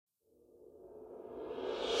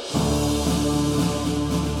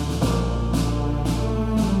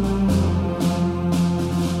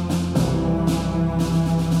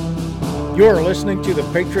You're listening to The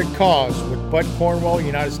Patriot Cause with Bud Cornwell,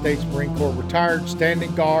 United States Marine Corps retired,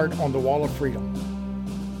 standing guard on the Wall of Freedom.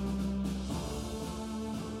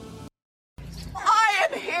 I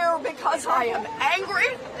am here because I am angry,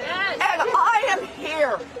 and I am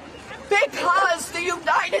here because the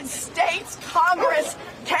United States Congress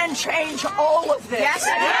can change all of this. Yes.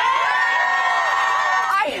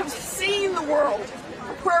 I have seen the world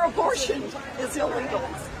where abortion is illegal,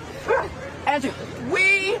 and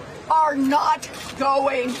we are not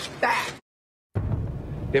going back.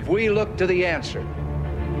 If we look to the answer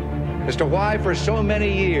as to why for so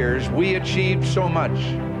many years we achieved so much,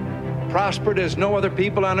 prospered as no other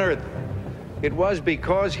people on earth, it was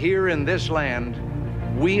because here in this land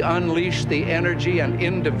we unleashed the energy and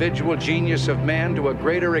individual genius of man to a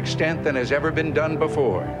greater extent than has ever been done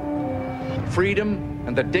before. Freedom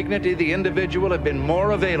and the dignity of the individual have been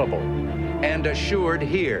more available and assured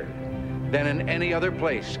here than in any other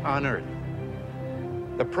place on earth.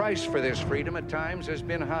 The price for this freedom at times has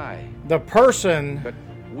been high. The person but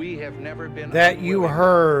we have never been that you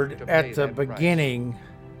heard at the beginning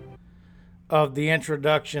of the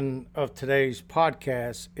introduction of today's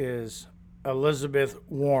podcast is Elizabeth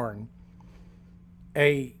Warren,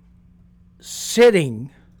 a sitting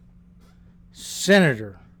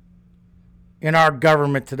senator in our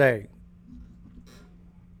government today.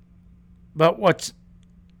 But what's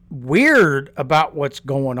weird about what's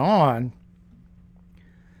going on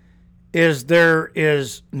is there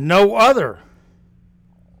is no other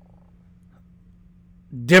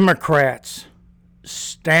Democrats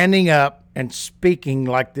standing up and speaking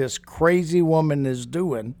like this crazy woman is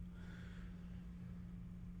doing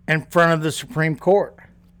in front of the Supreme Court.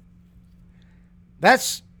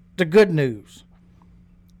 That's the good news.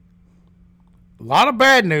 A lot of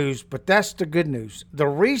bad news, but that's the good news. The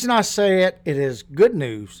reason I say it is good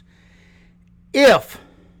news. If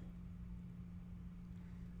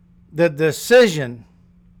the decision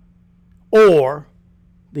or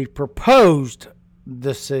the proposed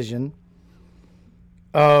decision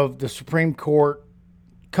of the Supreme Court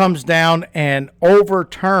comes down and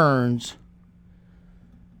overturns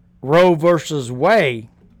Roe versus Wade,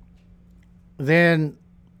 then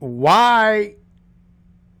why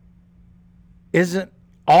isn't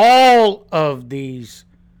all of these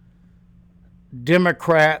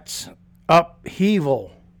Democrats upheaval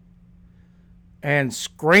and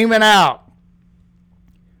screaming out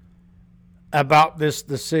about this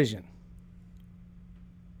decision?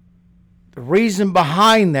 The reason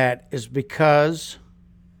behind that is because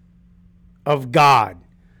of God.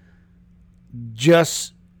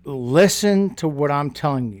 Just listen to what I'm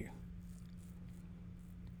telling you.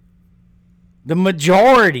 The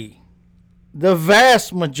majority, the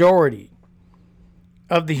vast majority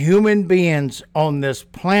of the human beings on this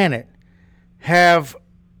planet have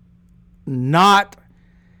not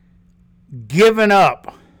given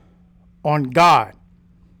up on God.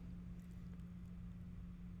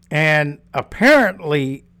 And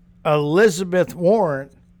apparently Elizabeth Warren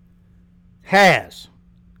has,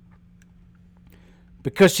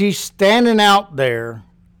 because she's standing out there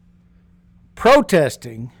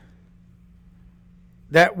protesting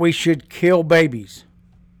that we should kill babies,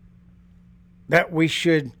 that we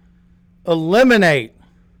should eliminate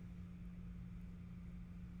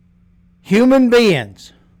human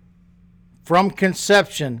beings from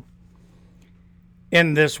conception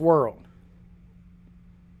in this world.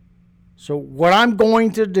 So what I'm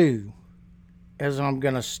going to do is I'm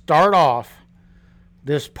going to start off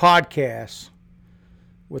this podcast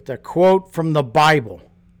with a quote from the Bible,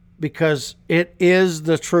 because it is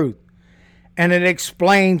the truth and it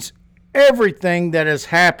explains everything that is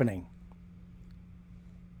happening.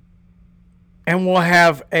 And we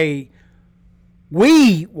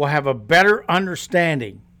will have a better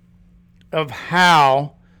understanding of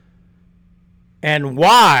how and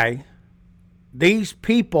why these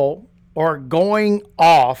people are going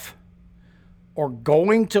off or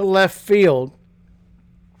going to left field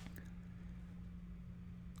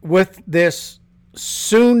with this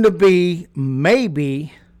soon-to-be,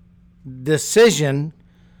 maybe, decision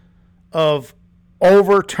of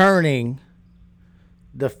overturning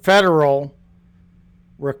the federal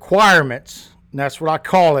requirements, and that's what I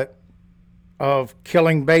call it, of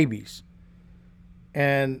killing babies.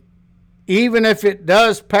 And even if it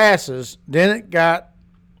does passes, then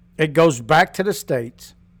it goes back to the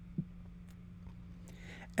states,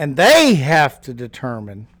 and they have to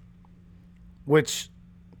determine, which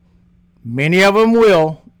many of them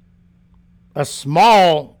will, a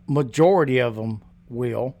small majority of them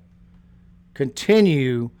will,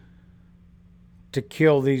 continue to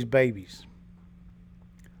kill these babies.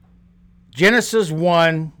 Genesis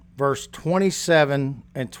 1 verse 27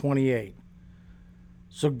 and 28.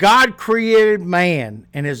 So God created man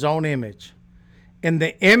in his own image. In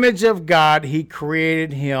the image of God, he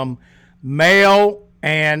created him, male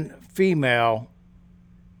and female,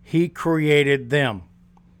 he created them.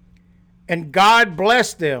 And God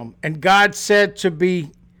blessed them, and God said to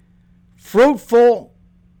be fruitful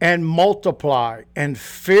and multiply, and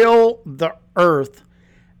fill the earth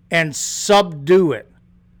and subdue it,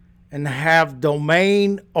 and have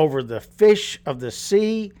domain over the fish of the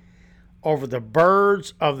sea, over the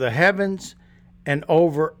birds of the heavens, and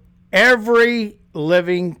over every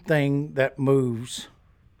living thing that moves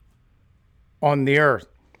on the earth.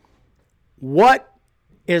 What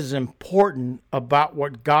is important about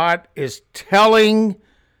what God is telling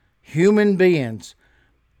human beings?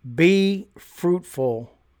 Be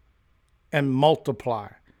fruitful and multiply.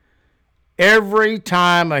 Every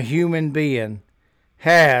time a human being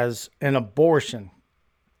has an abortion,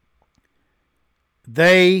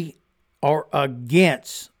 they are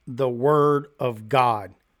against the word of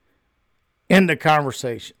God in the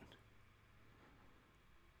conversation.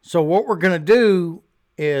 So what we're going to do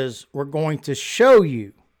is we're going to show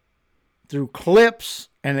you through clips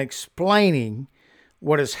and explaining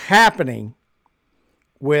what is happening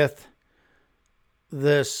with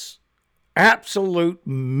this absolute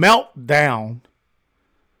meltdown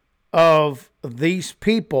of these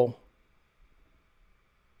people,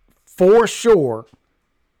 for sure,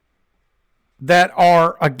 that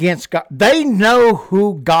are against God. They know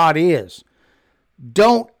who God is.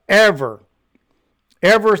 Don't ever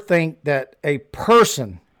think that a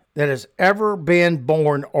person that has ever been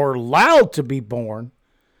born or allowed to be born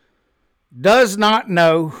does not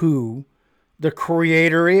know who the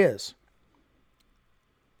Creator is.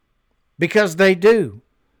 Because they do.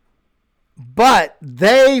 But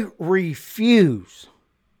they refuse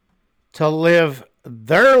to live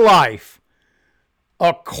their life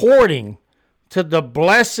according to the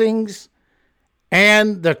blessings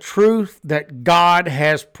and the truth that God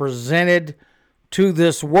has presented to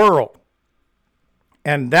this world.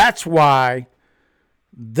 And that's why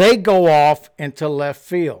they go off into left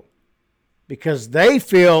field, because they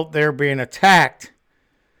feel they're being attacked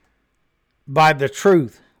by the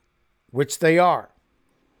truth, which they are.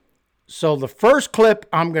 So the first clip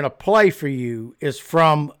I'm going to play for you is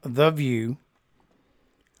from The View.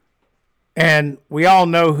 And we all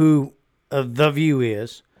know who The View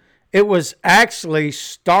is. It was actually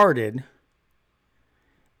started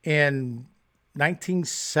in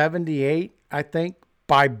 1978, I think,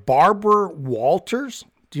 by Barbara Walters.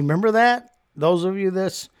 Do you remember that? Those of you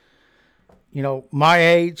that's, my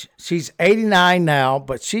age. She's 89 now,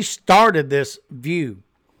 but she started this View.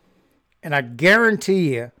 And I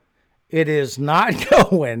guarantee you, it is not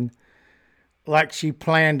going like she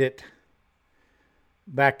planned it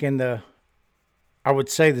back in the, I would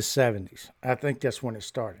say, the 70s. I think that's when it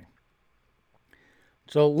started.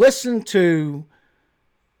 So listen to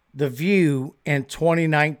The View in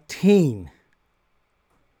 2019.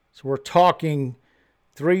 So we're talking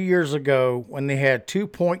 3 years ago when they had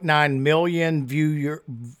 2.9 million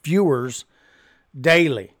viewers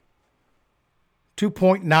daily.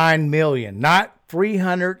 2.9 million, not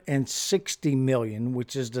 360 million,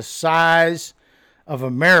 which is the size of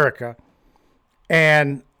America,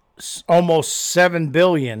 and almost 7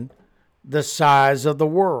 billion, the size of the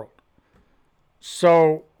world.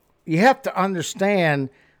 So you have to understand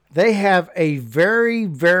they have a very,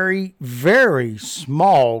 very, very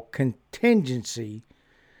small contingency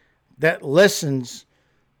that listens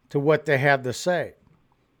to what they have to say.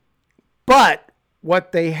 But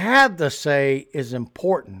what they have to say is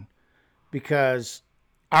important because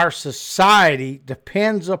our society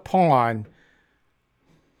depends upon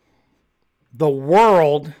the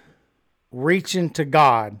world reaching to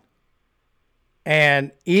God,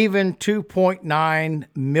 and even 2.9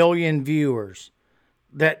 million viewers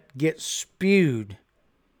that get spewed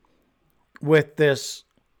with this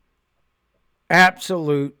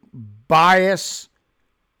absolute bias,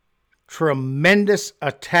 tremendous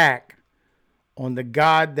attack on the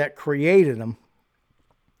God that created them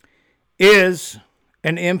is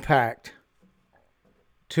an impact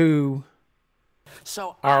to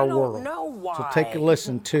our world. Know why. So take a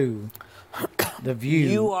listen to The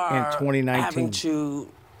View in 2019. Having to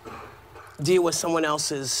deal with someone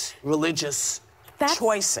else's religious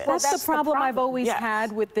choices. That's the problem I've always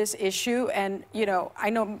had with this issue. And,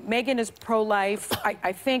 I know Megan is pro-life.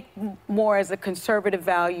 I think more as a conservative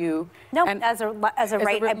value. No, as a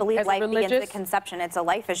right. I believe life begins at conception. It's a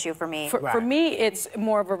life issue for me. For me, it's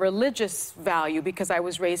more of a religious value because I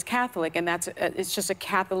was raised Catholic, and it's just a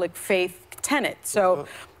Catholic faith tenet. So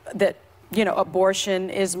that abortion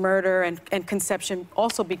is murder and conception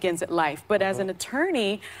also begins at life. But as an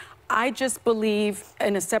attorney, I just believe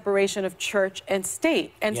in a separation of church and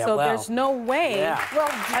state. And there's no way,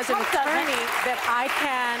 as an attorney, that I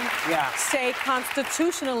can say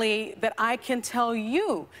constitutionally that I can tell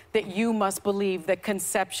you that you must believe that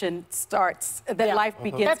conception starts, that life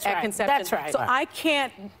begins at conception. That's right. So I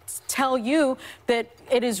can't tell you that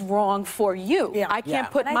it is wrong for you. I can't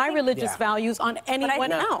put my religious values on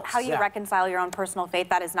anyone else. How you reconcile your own personal faith,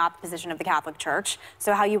 that is not the position of the Catholic Church.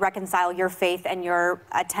 So how you reconcile your faith and your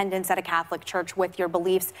attendance at a Catholic church with your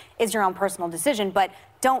beliefs is your own personal decision, but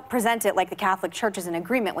don't present it like the Catholic Church is in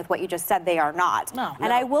agreement with what you just said. They are not.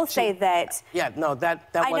 And I will say that... I know,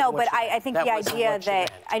 but I think the idea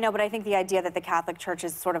that... I know, but I think the idea that the Catholic Church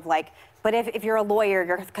is sort of like... But if you're a lawyer,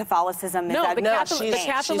 your Catholicism is... The Catholic she's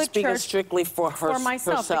speaking Church, strictly for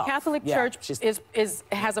myself. The Catholic Church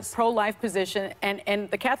has a pro-life position,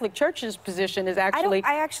 and the Catholic Church's position is actually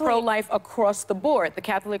pro-life across the board. The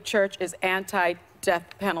Catholic Church is anti-death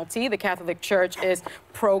penalty. The Catholic Church is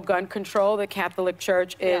pro-gun control. The Catholic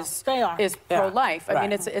Church is pro-life. I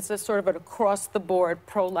mean, it's a sort of an across-the-board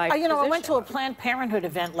pro-life position. I went to a Planned Parenthood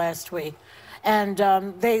event last week. And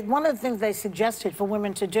one of the things they suggested for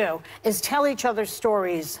women to do is tell each other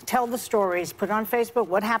stories, tell the stories, put on Facebook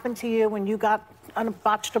what happened to you when you got a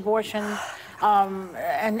botched abortion.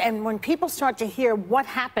 And when people start to hear what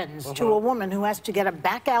happens to a woman who has to get a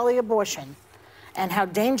back alley abortion and how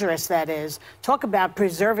dangerous that is, talk about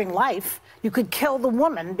preserving life. You could kill the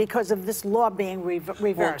woman because of this law being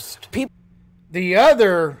reversed. The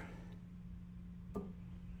other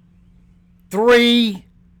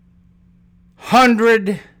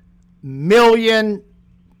 300 million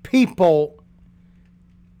people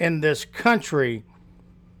in this country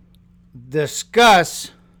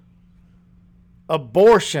discuss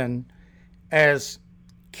abortion as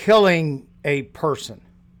killing a person.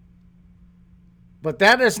 But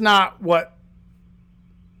that is not what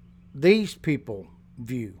these people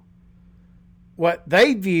view. What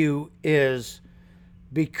they view is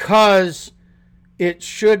because it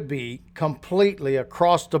should be completely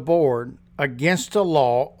across the board against the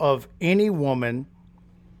law of any woman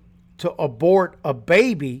to abort a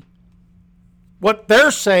baby. What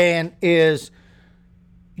they're saying is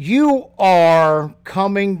you are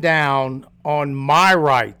coming down on my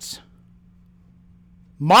rights,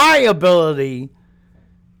 my ability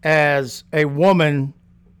as a woman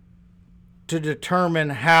to determine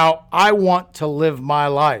how I want to live my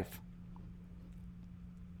life.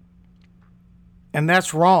 And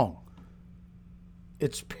that's wrong.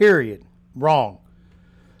 It's period wrong.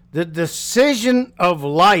 The decision of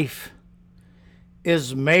life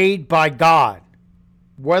is made by God.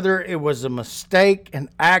 Whether it was a mistake, an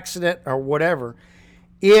accident, or whatever,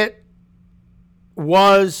 it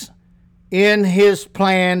was in his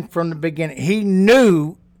plan from the beginning. He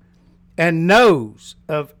knew and knows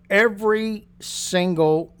of every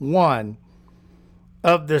single one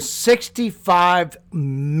of the 65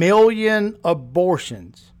 million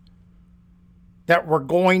abortions that were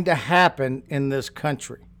going to happen in this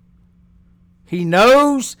country. He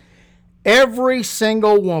knows every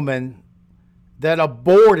single woman that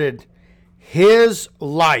aborted his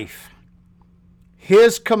life,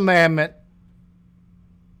 his commandment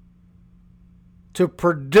to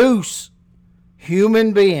produce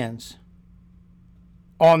human beings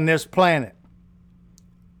on this planet.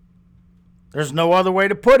 There's no other way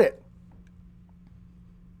to put it.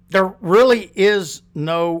 There really is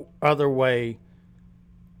no other way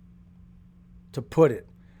to put it.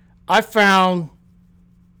 I found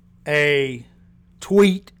a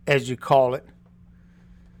tweet, as you call it,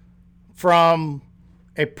 from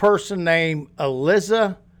a person named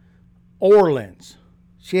Eliza Orleans.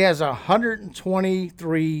 She has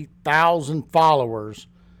 123,000 followers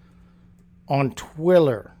on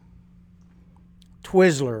Twizzler,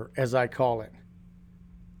 as I call it.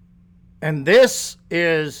 And this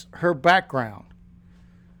is her background.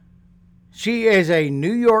 She is a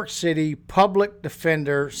New York City public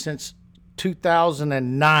defender since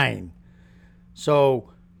 2009.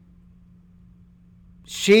 So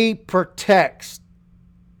she protects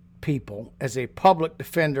people as a public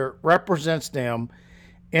defender, represents them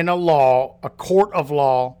in a law, a court of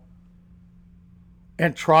law,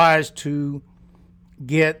 and tries to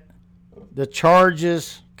get the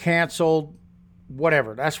charges canceled,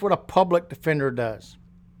 whatever. That's what a public defender does.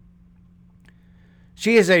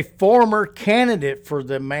 She is a former candidate for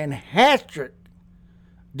the Manhattan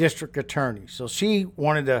District Attorney, so she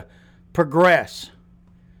wanted to progress.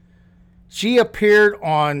 She appeared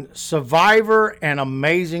on Survivor and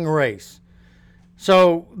Amazing Race.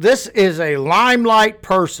 So this is a limelight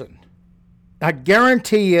person I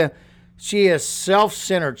guarantee you she is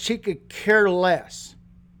self-centered. She could care less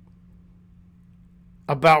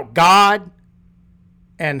about God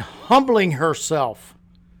and humbling herself.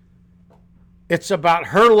 It's about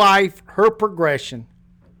her life, her progression.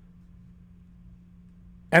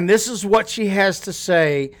 And this is what she has to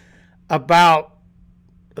say about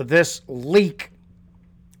this leak,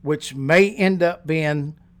 which may end up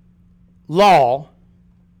being law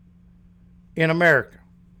in America.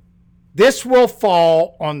 This will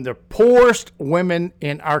fall on the poorest women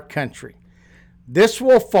in our country. This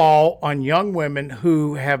will fall on young women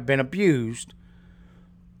who have been abused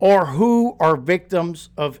or who are victims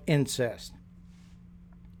of incest.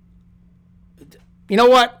 You know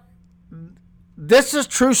what? This is a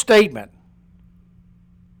true statement.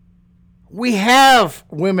 We have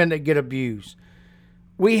women that get abused.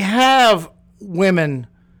 We have women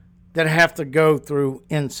that have to go through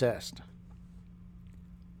incest.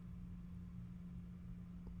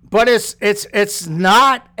 But it's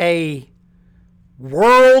not a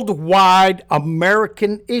worldwide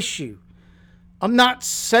American issue. I'm not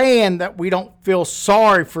saying that we don't feel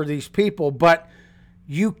sorry for these people, but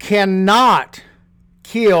you cannot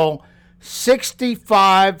kill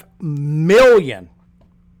 65 million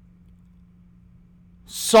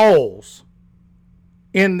souls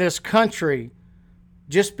in this country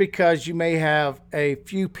just because you may have a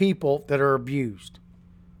few people that are abused.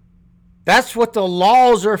 That's what the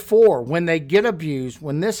laws are for. When they get abused,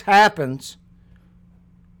 when this happens,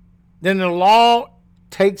 then the law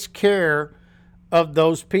takes care of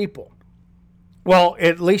those people. Well,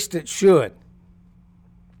 at least it should.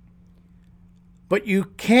 But you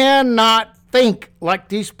cannot think like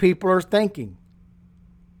these people are thinking.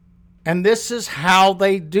 And this is how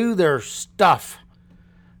they do their stuff.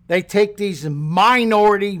 They take these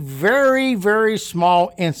minority, very, very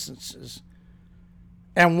small instances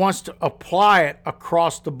and wants to apply it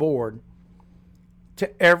across the board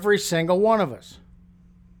to every single one of us.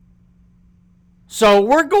 So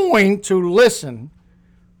we're going to listen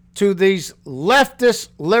to these leftist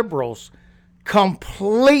liberals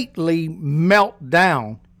completely melt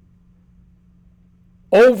down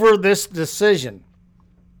over this decision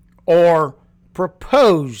or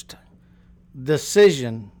proposed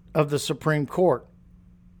decision of the Supreme Court.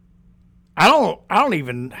 I don't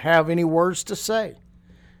even have any words to say.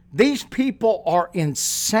 These people are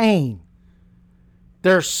insane.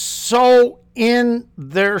 They're so in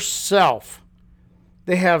their self.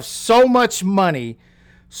 They have so much money,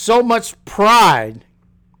 so much pride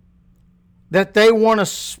that they want to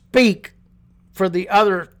speak for the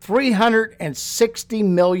other 360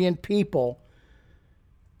 million people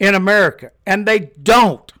in America. And they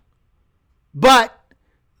don't. But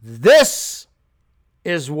this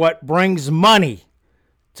is what brings money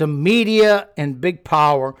to media and big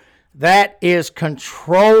power. That is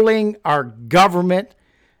controlling our government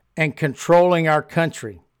and controlling our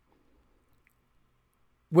country,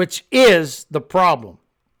 which is the problem.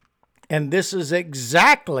 And this is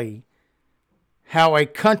exactly how a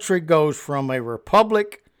country goes from a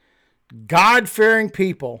republic, God-fearing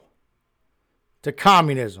people, to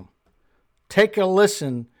communism. Take a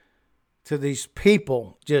listen to these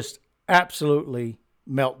people just absolutely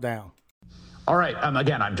melt down. All right.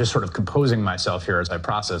 Again, I'm just sort of composing myself here as I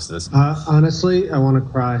process this. Honestly, I want to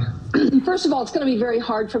cry. First of all, it's going to be very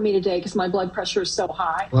hard for me today because my blood pressure is so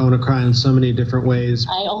high. Well, I want to cry in so many different ways.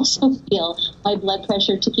 I also feel my blood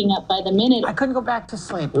pressure ticking up by the minute. I couldn't go back to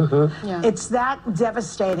sleep. Mm-hmm. Yeah. It's that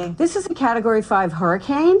devastating. This is a Category 5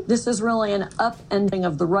 hurricane. This is really an upending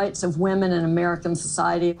of the rights of women in American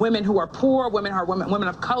society. Women who are poor, women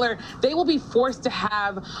of color, they will be forced to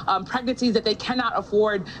have pregnancies that they cannot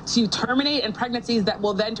afford to terminate, and pregnancies that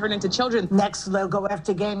will then turn into children. Next, they'll go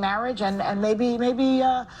after gay marriage and maybe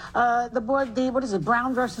the board, what is it,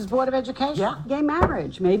 Brown versus Board of Education? Yeah, gay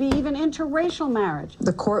marriage, maybe even interracial marriage.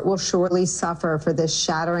 The court will surely suffer for this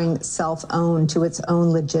shattering self-own to its own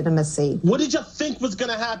legitimacy. What did you think was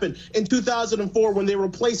going to happen in 2004 when they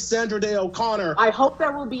replaced Sandra Day O'Connor? I hope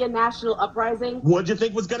there will be a national uprising. What did you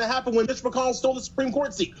think was going to happen when Mitch McConnell stole the Supreme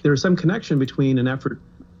Court seat? There is some connection between an effort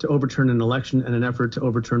to overturn an election and an effort to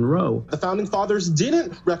overturn Roe. The Founding Fathers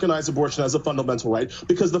didn't recognize abortion as a fundamental right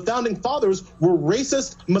because the Founding Fathers were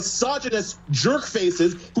racist, misogynist jerk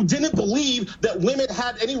faces who didn't believe that women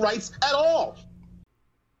had any rights at all.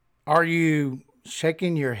 Are you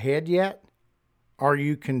shaking your head yet? Are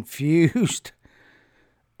you confused?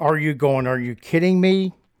 Are you kidding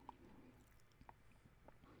me?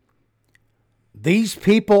 These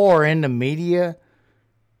people are in the media.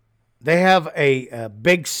 They have a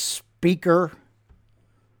big speaker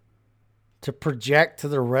to project to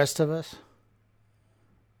the rest of us.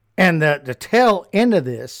 And the tail end of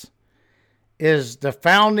this is the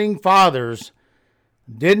founding fathers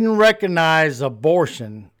didn't recognize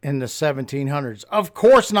abortion in the 1700s. Of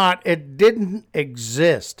course not. It didn't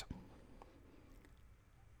exist.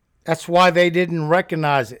 That's why they didn't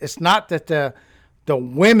recognize it. It's not that the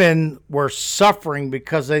women were suffering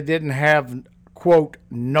because they didn't have, quote,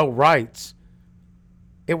 no rights.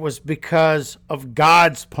 It was because of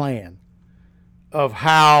God's plan of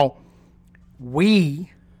how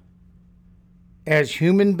we, as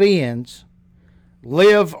human beings,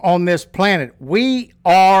 live on this planet. We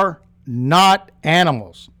are not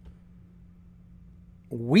animals.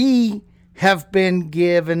 We have been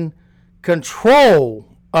given control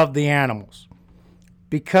of the animals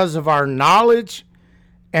because of our knowledge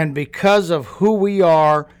and because of who we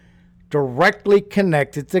are directly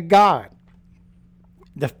connected to God.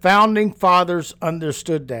 The founding fathers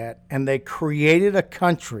understood that, and they created a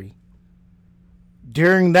country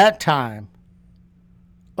during that time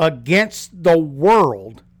against the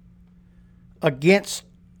world, against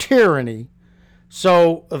tyranny.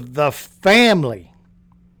 So the family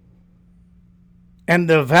and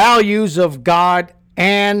the values of God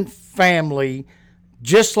and family,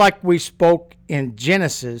 just like we spoke in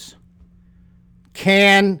Genesis,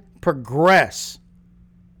 can progress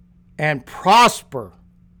and prosper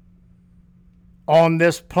on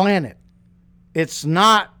this planet. It's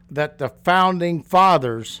not that the founding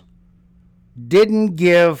fathers didn't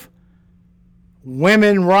give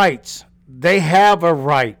women rights. They have a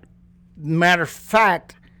right. Matter of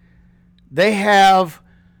fact, they have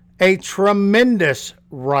a tremendous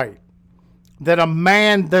right that a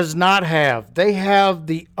man does not have. They have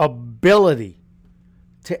the ability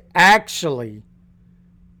to actually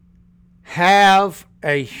have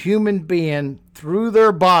a human being through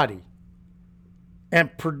their body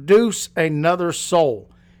and produce another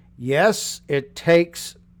soul. Yes, it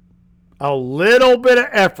takes a little bit of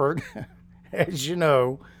effort, as you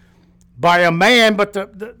know, by a man, but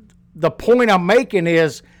the point I'm making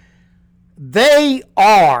is they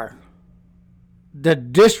are the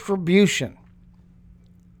distribution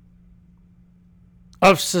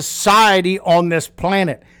of society on this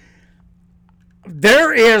planet.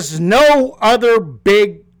 There is no other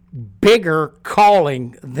bigger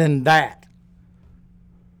calling than that.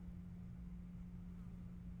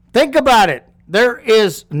 Think about it. There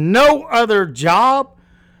is no other job,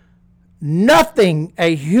 nothing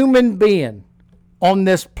a human being on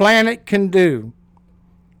this planet can do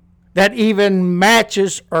that even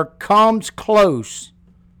matches or comes close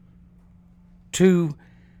to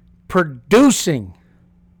producing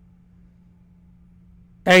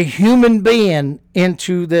a human being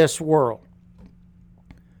into this world.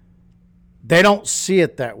 They don't see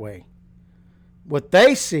it that way. What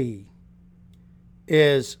they see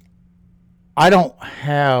is, I don't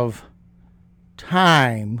have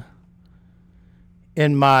time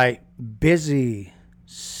in my busy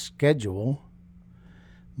schedule,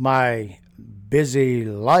 my busy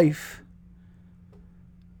life,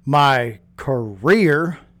 my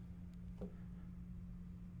career,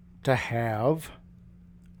 to have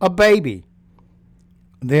a baby.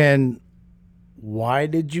 Then why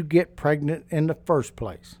did you get pregnant in the first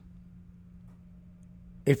place?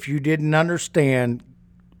 If you didn't understand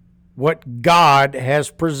what God has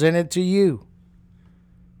presented to you.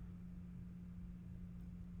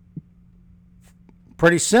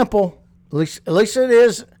 Pretty simple. At least it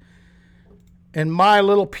is in my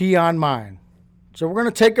little peon mind. So we're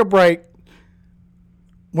going to take a break.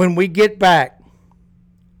 When we get back,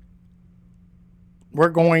 we're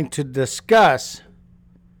going to discuss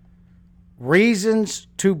reasons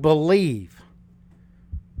to believe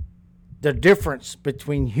the difference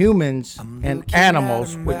between humans and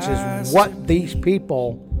animals, which is what these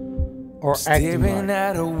people are acting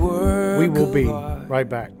like. We will be right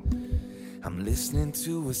back. I'm listening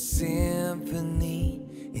to a symphony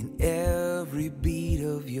in every beat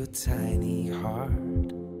of your tiny heart.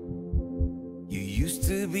 You used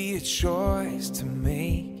to be a choice to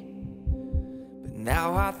make, but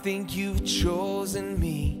now I think you've chosen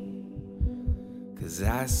me. 'Cause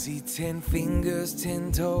I see 10 fingers,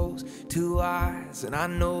 10 toes, 2 eyes, and I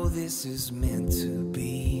know this is meant to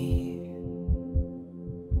be.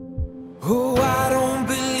 Oh, I don't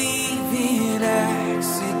believe in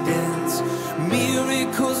accidents.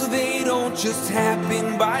 Miracles, they don't just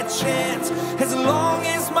happen by chance. As long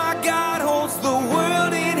as my God holds the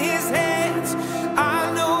world in his hands,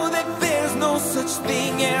 I know that there's no such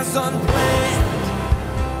thing as unplanned.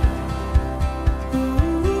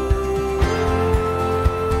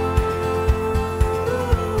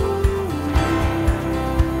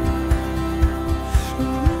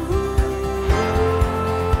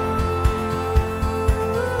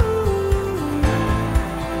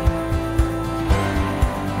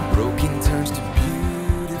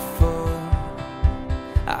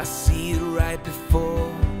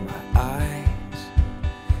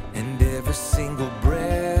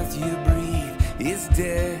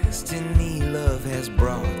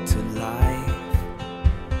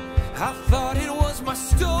 I thought it was my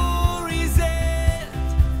story's end,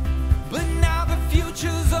 but now the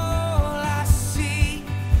future's all I see.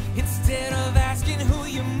 Instead of asking who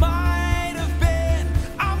you might have been,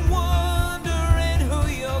 I'm wondering who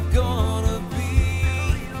you're gonna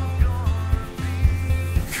be.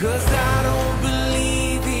 'Cause I don't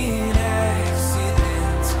believe in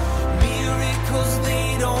accidents. Miracles,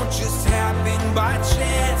 they don't just happen by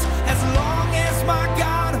chance. As long as my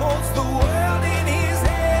God holds the world in his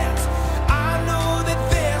hands, I know that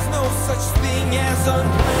there's no such thing as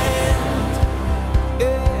unplanned.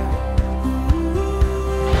 Yeah.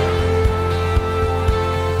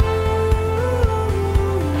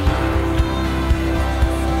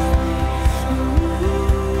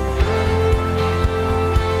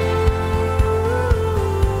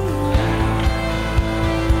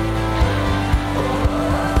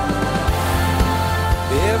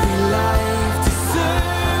 Every life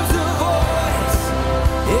deserves a voice.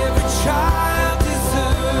 Every child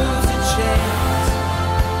deserves a chance.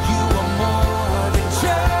 You are more than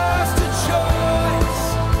just a choice.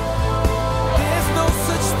 There's no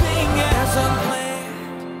such thing as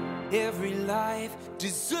unplanned. Every life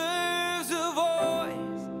deserves a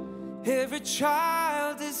voice. Every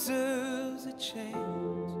child deserves a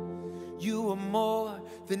chance. You are more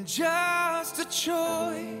than just a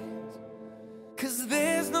choice. 'Cause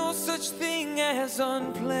there's no such thing as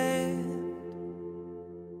unplanned.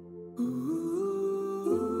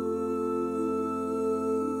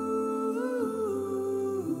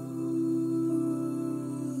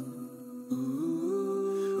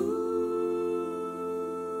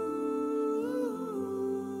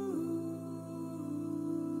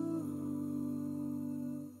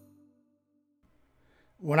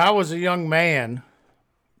 When I was a young man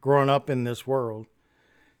growing up in this world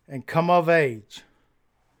and come of age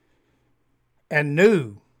and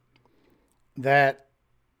knew that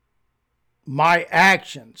my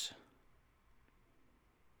actions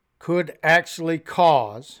could actually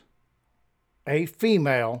cause a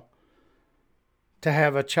female to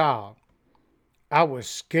have a child, I was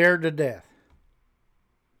scared to death.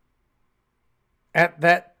 At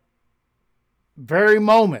that very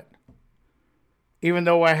moment, even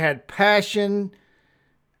though I had passion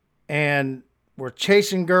and were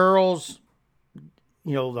chasing girls,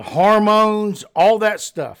 you know, the hormones, all that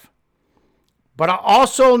stuff. But I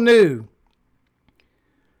also knew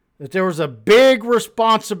that there was a big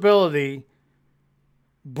responsibility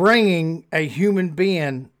bringing a human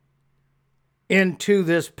being into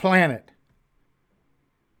this planet.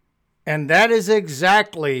 And that is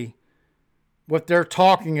exactly what they're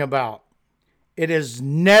talking about. It is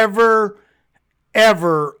never,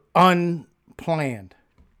 ever unplanned.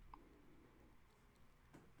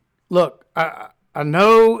 Look, I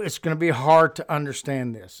know it's going to be hard to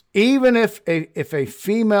understand this. Even if a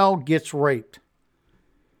female gets raped,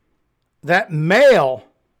 that male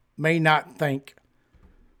may not think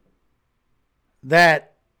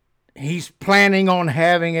that he's planning on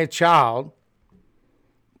having a child,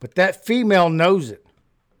 but that female knows it.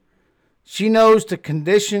 She knows the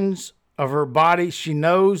conditions of her body. She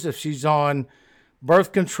knows if she's on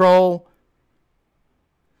birth control,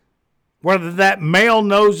 whether that male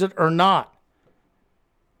knows it or not.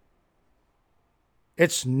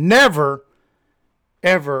 It's never,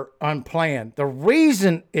 ever unplanned. The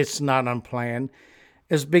reason it's not unplanned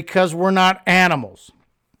is because we're not animals.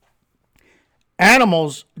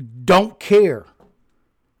 Animals don't care.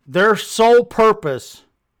 Their sole purpose,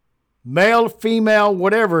 male, female,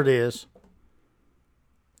 whatever it is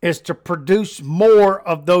to produce more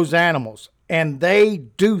of those animals. And they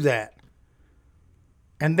do that.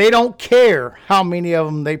 And they don't care how many of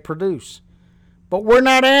them they produce. But we're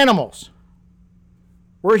not animals.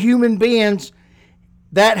 We're human beings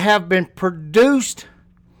that have been produced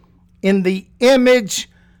in the image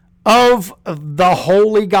of the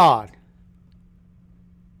Holy God.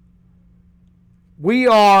 We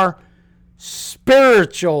are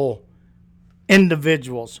spiritual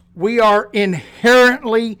individuals. We are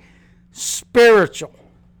inherently spiritual.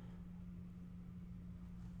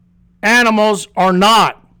 Animals are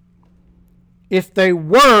not. If they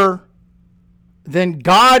were, then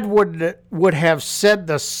God would have said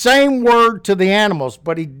the same word to the animals,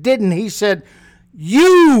 but he didn't. He said,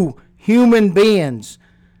 you human beings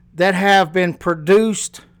that have been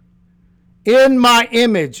produced in my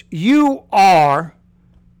image, you are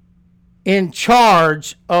in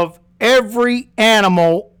charge of every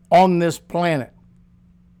animal on this planet.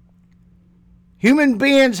 Human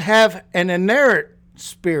beings have an inherent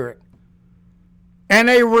spirit and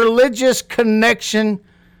a religious connection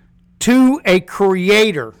to a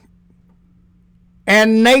creator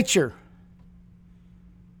and nature.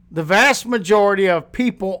 The vast majority of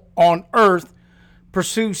people on earth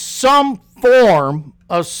pursue some form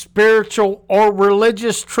of spiritual or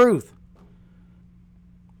religious truth.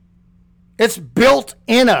 It's built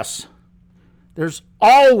in us. There's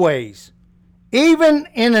always, even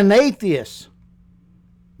in an atheist,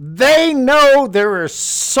 they know there is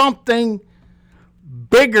something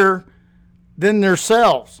bigger than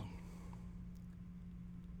themselves.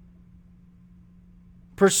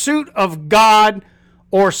 Pursuit of God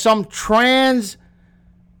or some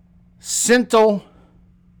transcendental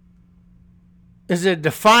is a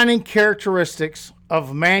defining characteristics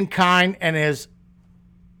of mankind and is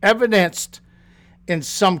evidenced in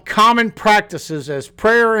some common practices as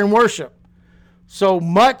prayer and worship, so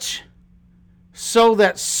much so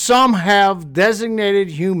that some have designated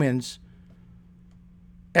humans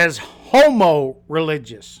as homo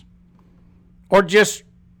religious or just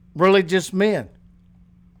religious men.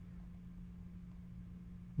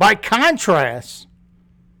 By contrast,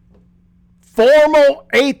 formal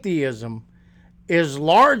atheism is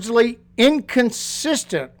largely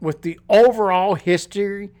inconsistent with the overall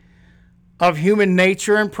history of human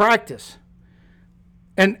nature and practice.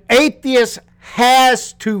 An atheist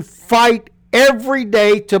has to fight every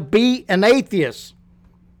day to be an atheist.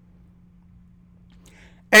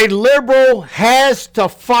 A liberal has to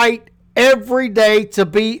fight every day to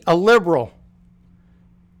be a liberal.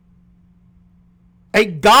 A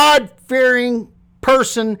God-fearing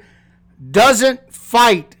person doesn't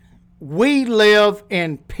fight. We live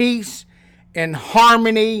in peace and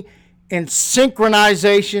harmony and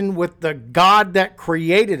synchronization with the God that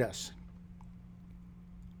created us.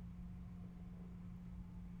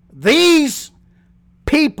 These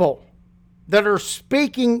people that are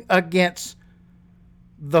speaking against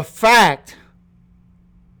the fact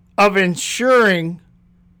of ensuring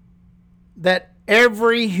that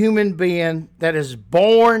every human being that is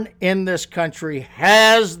born in this country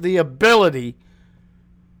has the ability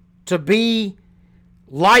to be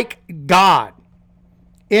like God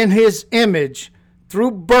in his image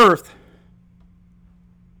through birth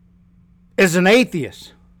is an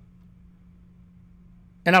atheist.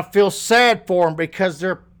 And I feel sad for them because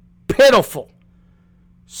they're pitiful,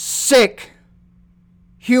 sick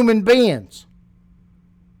human beings.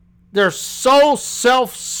 They're so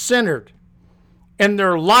self-centered in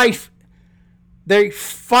their life. They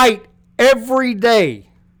fight every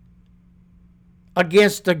day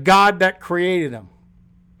against the God that created them.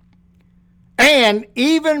 And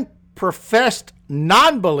even professed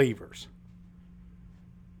non-believers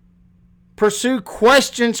pursue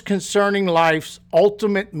questions concerning life's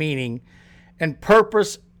ultimate meaning and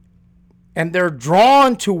purpose, and they're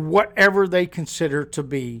drawn to whatever they consider to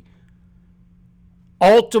be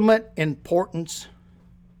ultimate importance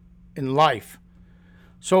in life.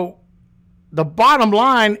 So the bottom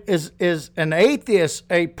line is an atheist,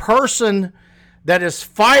 a person that is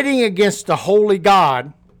fighting against the holy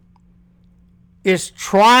God, is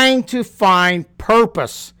trying to find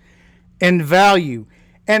purpose and value.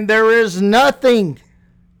 And there is nothing,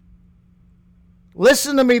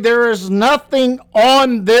 listen to me, there is nothing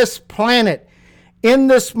on this planet, in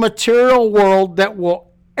this material world, that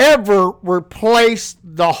will ever replace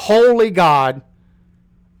the holy God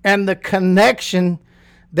and the connection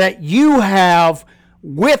that you have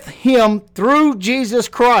with him through Jesus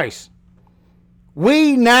Christ.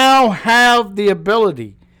 We now have the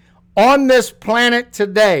ability on this planet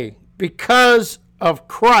today, because of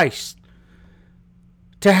Christ,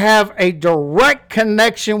 to have a direct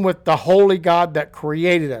connection with the holy God that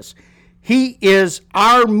created us. He is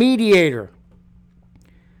our mediator.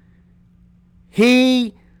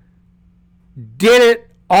 He did it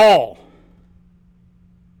all.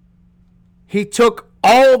 He took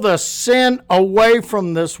all the sin away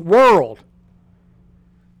from this world.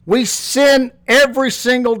 We sin every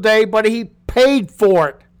single day, but he paid for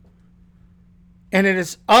it. And it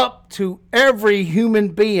is up to every human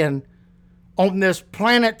being on this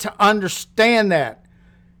planet to understand that.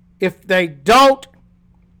 If they don't,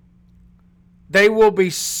 they will be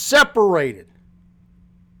separated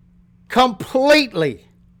completely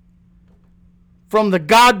from the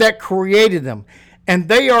God that created them. And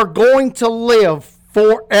they are going to live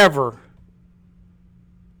forever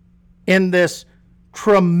in this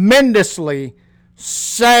tremendously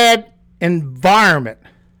sad environment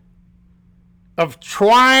of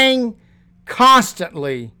trying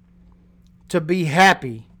constantly to be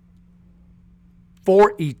happy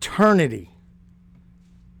for eternity.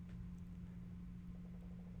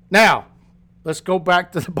 Now, let's go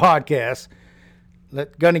back to the podcast.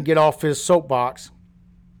 Let Gunny get off his soapbox.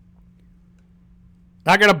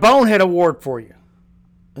 I got a Bonehead Award for you.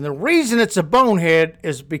 And the reason it's a bonehead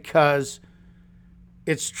is because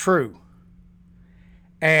it's true.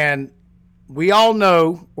 And we all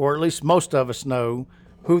know, or at least most of us know,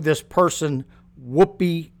 who this person,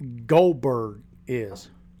 Whoopi Goldberg, is.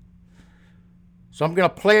 So I'm going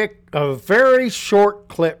to play a very short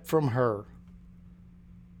clip from her.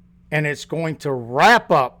 And it's going to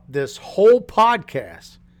wrap up this whole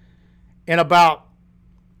podcast in about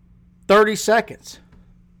 30 seconds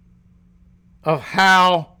of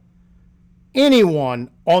how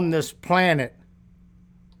anyone on this planet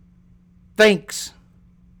thinks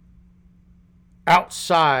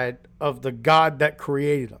outside of the God that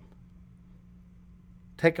created them.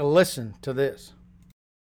 Take a listen to this.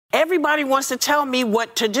 Everybody wants to tell me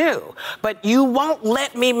what to do, but you won't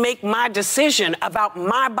let me make my decision about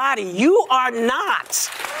my body. You are not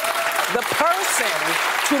the person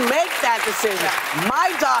to make that decision.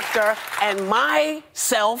 My doctor and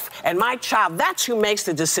myself and my child, that's who makes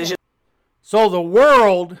the decision. So the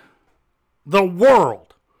world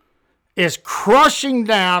is crushing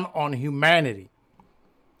down on humanity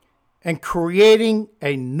and creating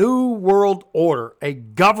a new world order, a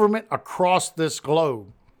government across this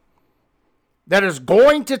globe that is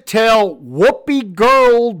going to tell Whoopi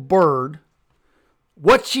Goldberg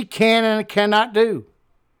what she can and cannot do.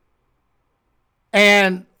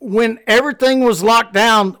 And when everything was locked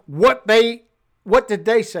down, what did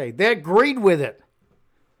they say? They agreed with it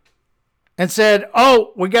and said,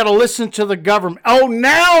 oh, we got to listen to the government. Oh,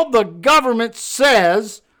 now the government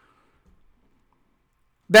says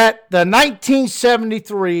that the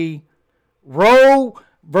 1973 Roe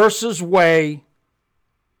versus Wade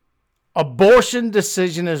abortion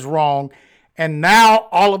decision is wrong, and now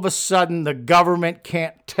all of a sudden the government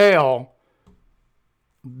can't tell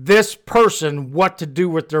this person what to do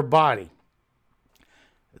with their body.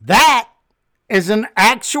 That is an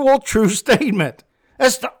actual true statement.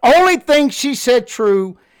 That's the only thing she said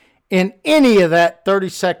true in any of that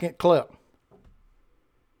 30-second clip.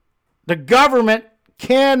 The government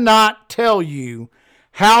cannot tell you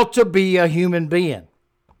how to be a human being.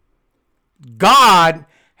 God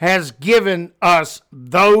has given us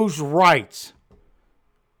those rights.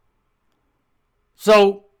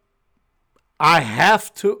 So I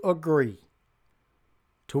have to agree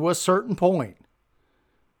to a certain point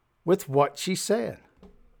with what she said.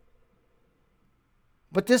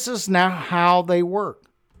 But this is now how they work.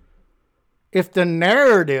 If the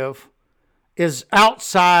narrative is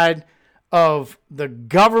outside of the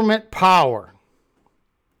government power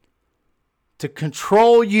to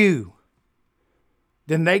control you,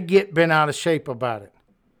 then they get bent out of shape about it.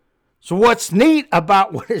 So what's neat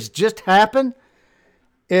about what has just happened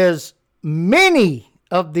is many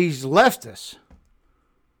of these leftists,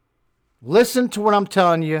 listen to what I'm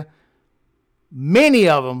telling you, many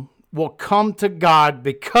of them will come to God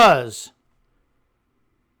because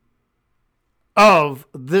of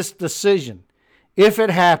this decision, if it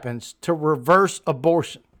happens, to reverse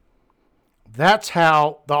abortion. That's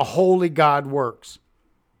how the holy God works.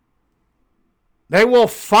 They will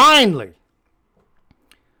finally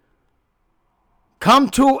come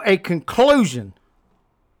to a conclusion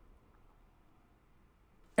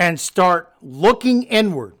and start looking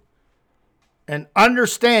inward and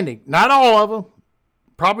understanding. Not all of them,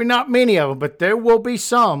 probably not many of them, but there will be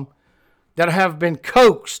some that have been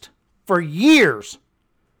coaxed for years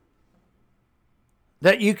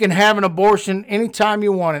that you can have an abortion anytime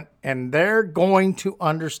you want it, and they're going to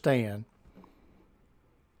understand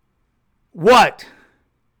what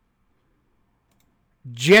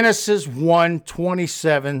Genesis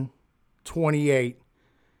 1:27-28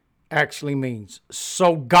 actually means.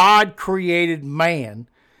 So God created man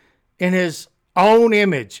in his own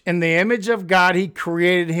image. In the image of God, he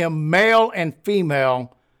created him, male and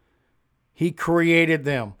female. He created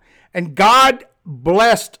them. And God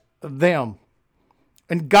blessed them.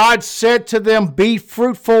 And God said to them, be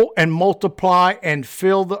fruitful and multiply and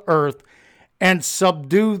fill the earth and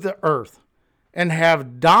subdue the earth and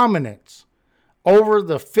have dominance over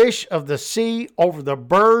the fish of the sea, over the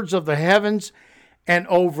birds of the heavens, and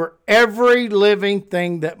over every living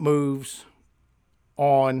thing that moves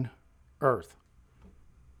on earth.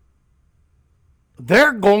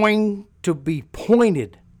 They're going to be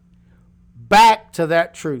pointed back to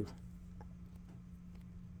that truth.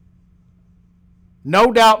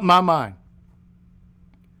 No doubt in my mind.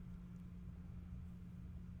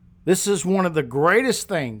 This is one of the greatest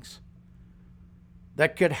things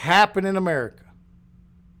that could happen in America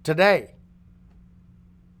today,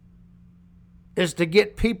 is to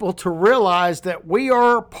get people to realize that we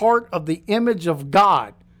are part of the image of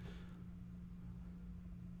God,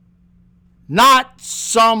 not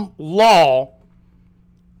some law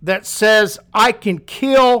that says, I can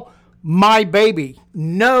kill my baby.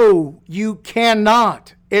 No, you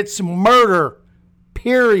cannot. It's murder,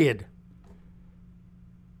 period.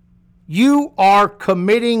 You are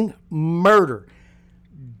committing murder.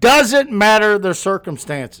 Doesn't matter the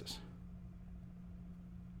circumstances.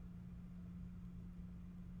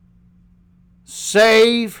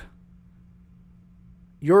 Save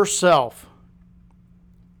yourself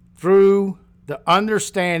through the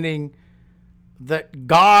understanding that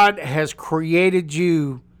God has created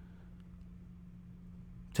you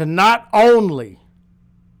to not only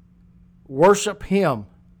worship Him,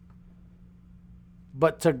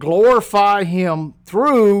 but to glorify Him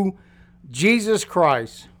through Jesus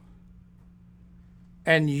Christ.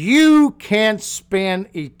 And you can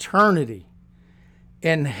spend eternity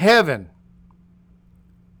in heaven,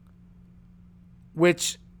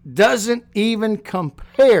 which doesn't even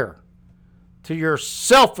compare to your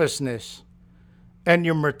selfishness and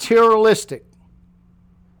your materialistic,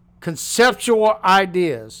 conceptual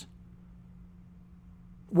ideas,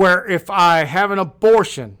 where if I have an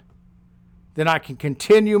abortion, then I can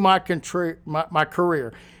continue my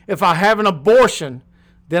career. If I have an abortion,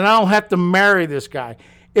 then I don't have to marry this guy.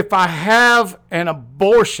 If I have an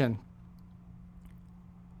abortion,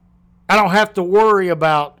 I don't have to worry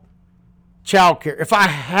about child care. If I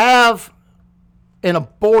have an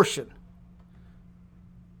abortion,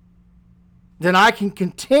 then I can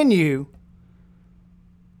continue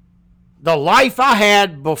the life I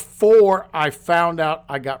had before I found out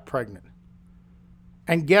I got pregnant.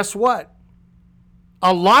 And guess what?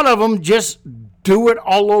 A lot of them just do it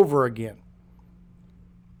all over again.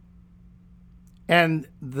 And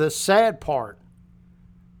the sad part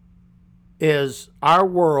is our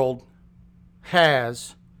world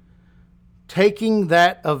has taken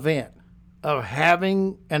that event of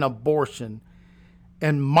having an abortion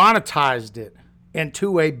and monetized it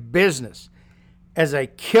into a business as a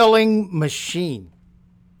killing machine.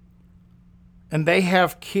 And they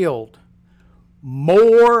have killed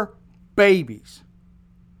more babies,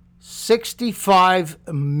 65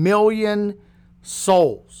 million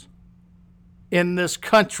souls in this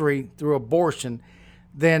country through abortion,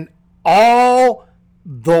 than all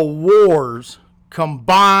the wars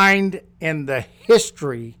combined in the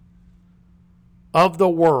history of the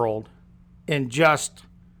world in just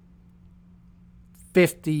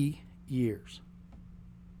 50 years.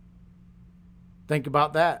 Think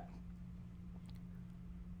about that.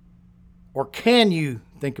 Or can you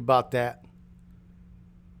think about that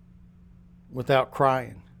without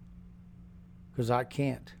crying? Because I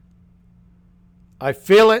can't. I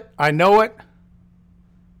feel it. I know it.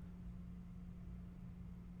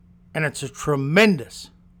 And it's a tremendous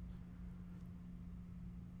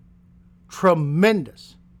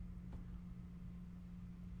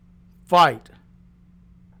fight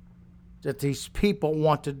that these people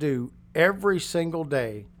want to do every single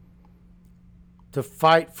day to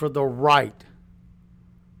fight for the right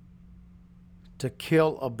to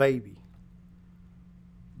kill a baby.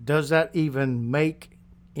 Does that even make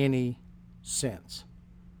any sense?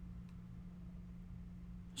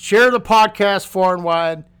 Share the podcast far and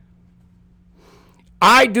wide.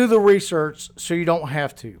 I do the research so you don't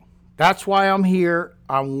have to. That's why I'm here.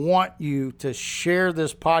 I want you to share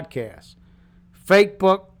this podcast.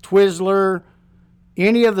 Facebook, Twizzler,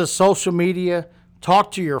 any of the social media. Talk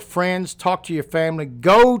to your friends. Talk to your family.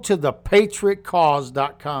 Go to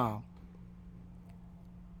thepatriotcause.com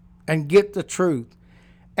and get the truth.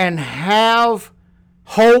 And have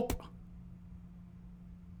hope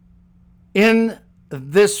in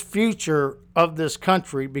this future of this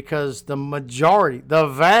country, because the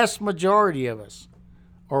vast majority of us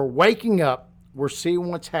are waking up. We're seeing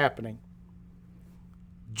what's happening.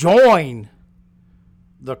 Join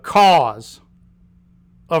the cause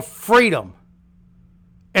of freedom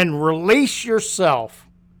and release yourself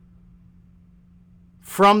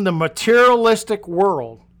from the materialistic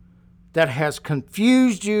world that has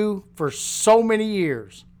confused you for so many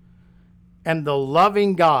years, and the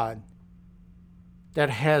loving God that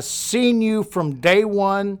has seen you from day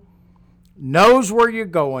one, knows where you're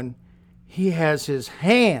going. He has His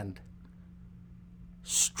hand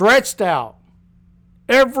stretched out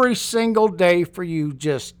every single day for you.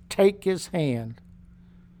 Just take His hand.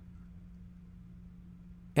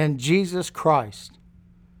 And Jesus Christ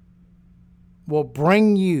will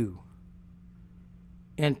bring you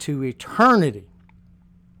into eternity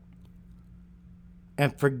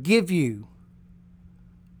and forgive you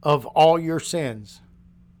of all your sins,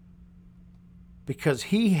 because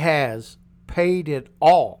He has paid it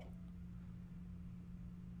all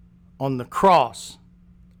on the cross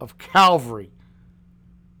of Calvary,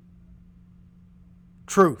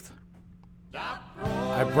 truth.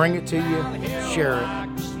 I bring it to you, share it.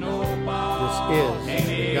 This is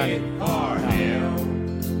Gunny.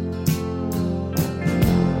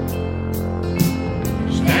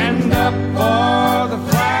 Stand up for the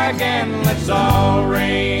flag and let's all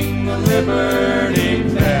ring the Liberty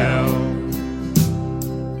Bell.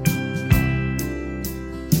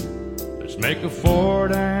 Let's make a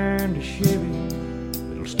Ford and a Chevy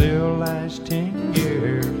that'll still last 10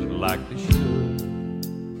 years like they should.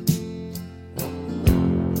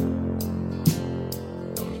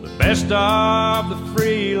 'Cause the best of the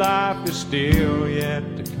free life is still yet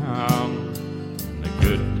to come. And the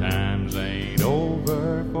good times ain't over